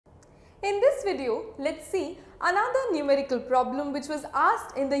In this video, let's see another numerical problem which was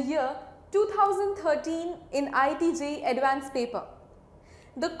asked in the year 2013 in IIT JEE advanced paper.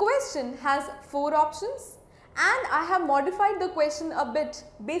 The question has 4 options and I have modified the question a bit.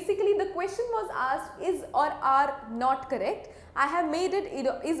 Basically, the question was asked is or are not correct. I have made it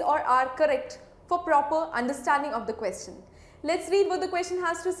is or are correct for proper understanding of the question. Let's read what the question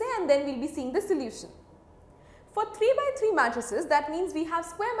has to say and then we'll be seeing the solution. For 3 by 3 matrices, that means we have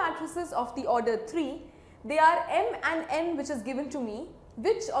square matrices of the order 3. They are M and N which is given to me.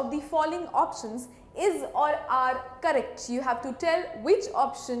 Which of the following options is or are correct? You have to tell which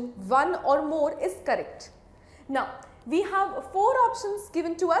option, one or more, is correct. Now, we have 4 options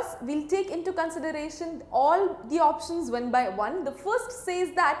given to us. We'll take into consideration all the options one by one. The first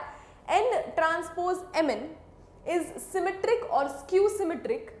says that N transpose Mn is symmetric or skew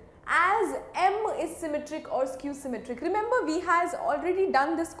symmetric as M is symmetric or skew symmetric. Remember, we has already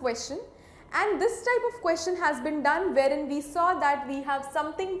done this question and this type of question has been done wherein we saw that we have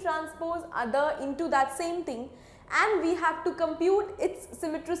something transpose other into that same thing and we have to compute its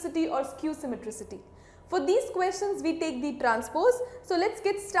symmetricity or skew symmetricity. For these questions we take the transpose. So let's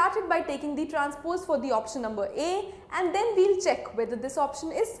get started by taking the transpose for the option number A and then we'll check whether this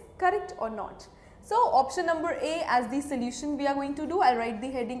option is correct or not. So option number A as the solution we are going to do. I'll write the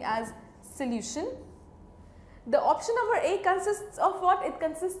heading as solution. The option number A consists of what? It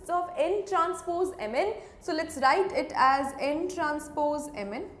consists of N transpose Mn. So let's write it as N transpose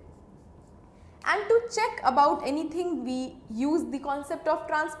Mn. And to check about anything, we use the concept of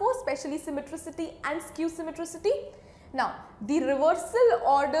transpose, especially symmetricity and skew symmetricity. Now, the reversal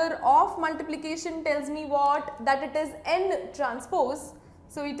order of multiplication tells me what? That it is N transpose.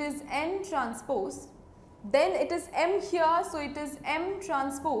 So it is N transpose. Then it is M here, so it is M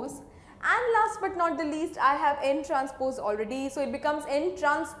transpose. And last but not the least, I have N transpose already, so it becomes N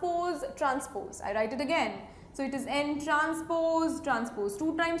transpose transpose. I write it again. So it is N transpose transpose.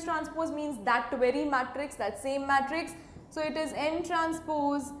 2 times transpose means that very matrix, that same matrix. So it is N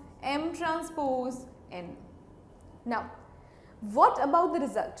transpose M transpose N. Now, what about the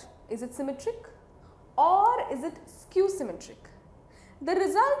result? Is it symmetric or is it skew symmetric? The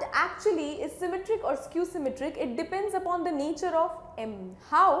result actually is symmetric or skew symmetric. It depends upon the nature of M.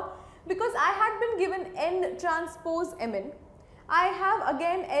 How? Because I had been given N transpose Mn. I have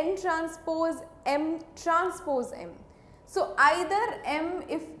again N transpose M transpose M. So either M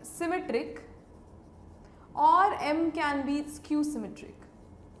if symmetric or M can be skew symmetric.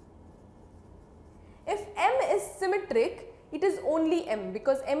 If M is symmetric, it is only M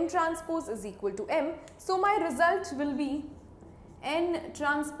because M transpose is equal to M. So my result will be N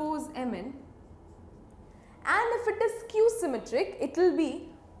transpose Mn, and if it is skew symmetric, it will be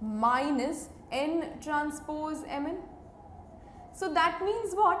minus N transpose Mn. So that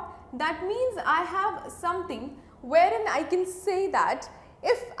means what? That means I have something wherein I can say that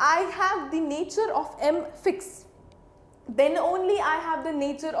if I have the nature of M fixed, then only I have the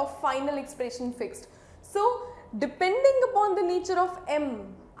nature of final expression fixed. So depending upon the nature of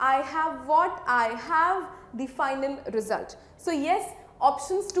M, I have what? I have the final result. So yes,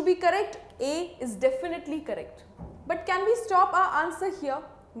 options to be correct, A is definitely correct. But can we stop our answer here?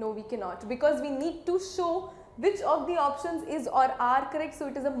 No, we cannot, because we need to show which of the options is or are correct. So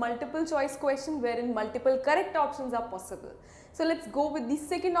it is a multiple choice question wherein multiple correct options are possible. So let's go with the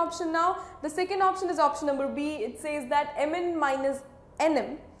second option now. The second option is option number B. It says that Mn minus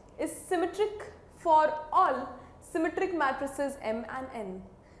Nm is symmetric for all symmetric matrices M and N.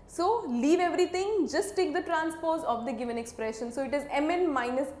 So leave everything, just take the transpose of the given expression. So it is Mn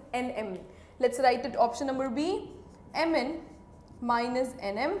minus Nm. Let's write it option number B, Mn minus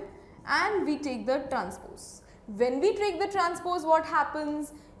Nm, and we take the transpose. When we take the transpose, what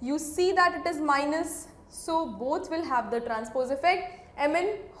happens? You see that it is minus, so both will have the transpose effect.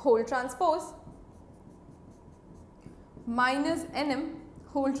 Mn whole transpose minus Nm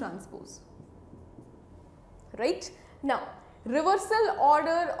whole transpose. Right? Now, reversal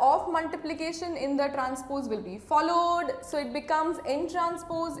order of multiplication in the transpose will be followed. So it becomes N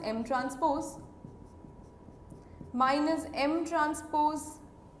transpose M transpose minus M transpose.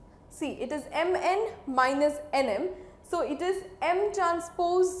 See, it is Mn minus Nm. So it is M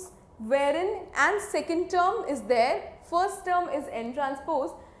transpose wherein and second term is there. First term is N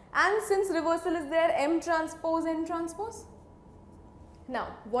transpose, and since reversal is there, M transpose N transpose. Now,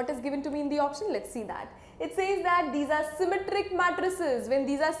 what is given to me in the option? Let's see that. It says that these are symmetric matrices. When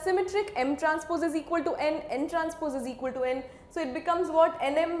these are symmetric, M transpose is equal to N, N transpose is equal to N. So it becomes what?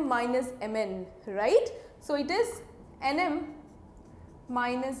 Nm minus Mn, right? So it is Nm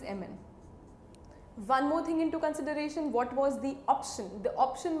minus Mn. One more thing into consideration, what was the option? The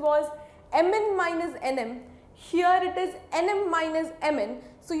option was mn minus nm. Here it is nm minus mn.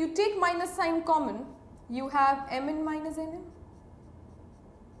 So you take minus sign common, you have mn minus nm.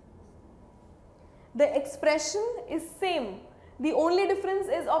 The expression is same. The only difference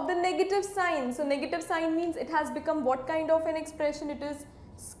is of the negative sign. So negative sign means it has become what kind of an expression? It is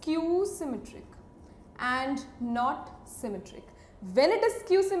skew symmetric and not symmetric. When it is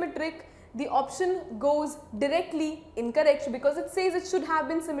skew symmetric, the option goes directly incorrect because it says it should have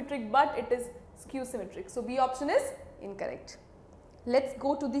been symmetric, but it is skew symmetric. So B option is incorrect. Let's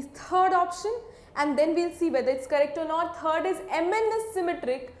go to the third option and then we'll see whether it's correct or not. Third is Mn is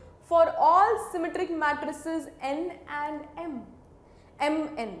symmetric for all symmetric matrices N and M.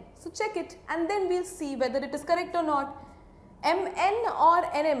 Mn. So check it and then we'll see whether it is correct or not. Mn or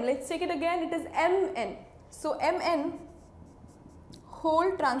Nm, let's check it again, it is Mn. So Mn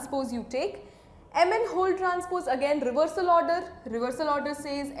whole transpose you take. Mn whole transpose, again reversal order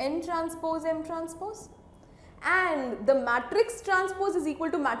says N transpose M transpose, and the matrix transpose is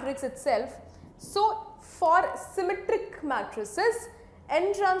equal to matrix itself. So for symmetric matrices,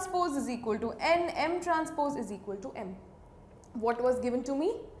 N transpose is equal to N, M transpose is equal to M. What was given to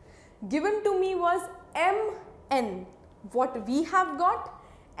me? Given to me was Mn. What we have got?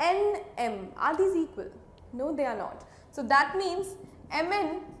 Nm. Are these equal? No, they are not. So that means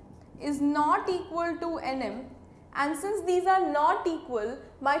Mn is not equal to Nm, and since these are not equal,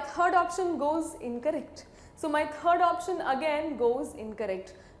 my third option goes incorrect. So my third option again goes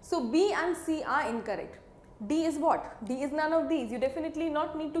incorrect. So B and C are incorrect. D is what? D is none of these. You definitely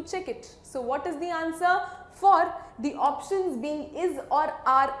not need to check it. So what is the answer for the options being is or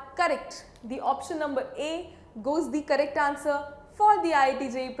are correct? The option number A goes the correct answer for the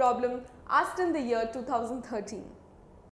IIT JEE problem asked in the year 2013.